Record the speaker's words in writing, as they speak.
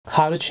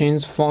How to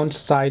change font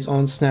size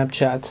on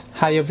Snapchat.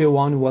 Hi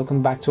everyone,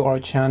 welcome back to our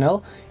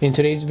channel. In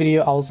today's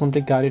video, I'll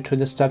simply guide you through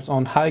the steps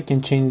on how you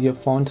can change your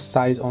font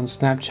size on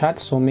Snapchat,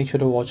 so make sure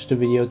to watch the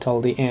video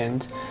till the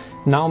end.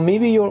 Now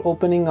maybe you're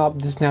opening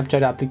up the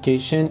Snapchat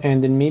application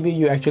and then maybe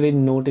you actually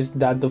notice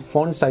that the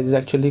font size is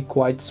actually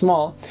quite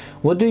small.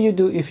 What do you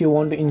do if you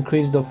want to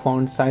increase the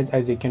font size?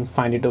 As you can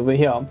find it over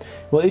here.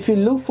 Well, if you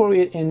look for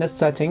it in the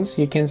settings,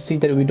 you can see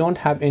that we don't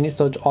have any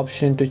such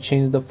option to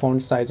change the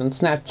font size on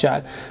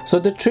Snapchat. So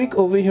the trick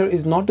over here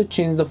is not to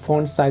change the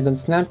font size on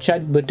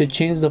Snapchat, but to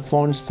change the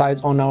font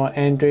size on our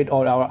Android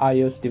or our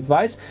iOS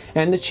device,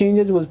 and the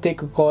changes will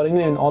take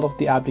accordingly in all of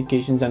the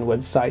applications and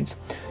websites.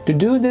 To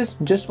do this,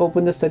 just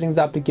open the settings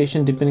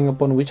application depending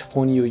upon which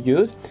phone you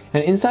use,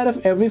 and inside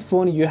of every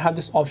phone you have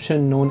this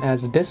option known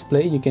as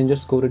display. You can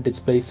just go to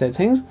display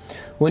settings.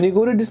 When you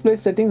go to display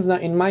settings, now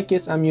in my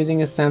case I'm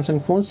using a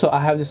Samsung phone, so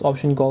I have this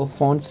option called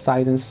font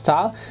size and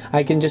style.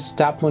 I can just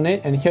tap on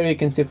it and here you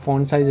can see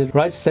font size is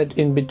right set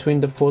in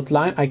between the fourth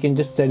line. I can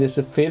just set this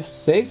to 5th,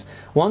 6th.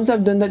 Once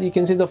I've done that, you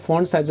can see the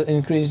font size will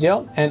increase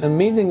here, and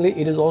amazingly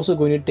it is also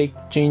going to take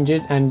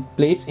changes and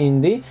place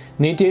in the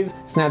native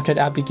Snapchat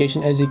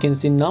application. As you can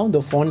see now,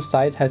 the font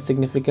size has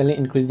significantly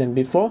increased than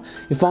before.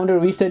 If I want to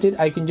reset it,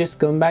 I can just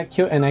come back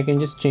here and I can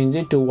just change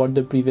it to what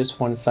the previous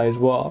font size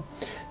were.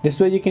 This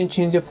way you can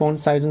change your font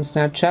size on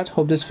Snapchat.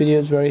 Hope this video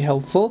is very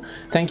helpful.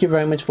 Thank you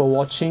very much for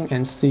watching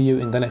and see you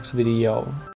in the next video.